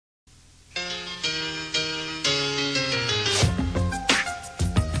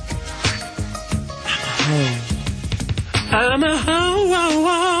I'm a ho.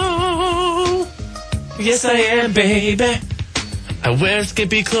 Yes, I am, baby. I wear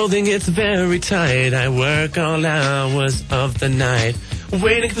skimpy clothing, it's very tight. I work all hours of the night,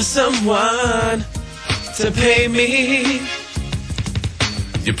 waiting for someone to pay me.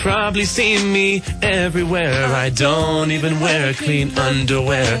 You probably see me everywhere. I don't even wear clean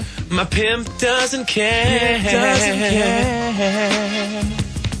underwear. My pimp doesn't care.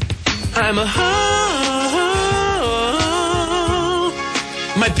 I'm a hoe.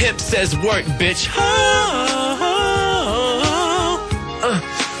 My pimp says work, bitch.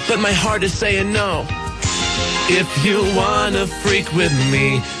 But my heart is saying no. If you wanna freak with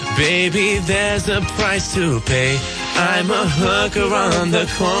me, baby, there's a price to pay. I'm a hooker on the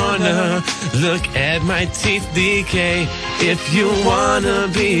corner. Look at my teeth decay. If you wanna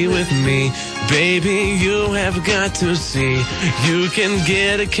be with me, baby, you have got to see. You can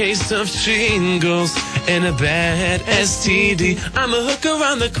get a case of shingles and a bad STD. I'm a hooker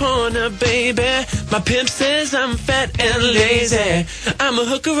on the corner, baby. My pimp says I'm fat and lazy. I'm a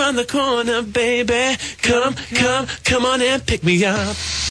hooker on the corner, baby. Come on and pick me up.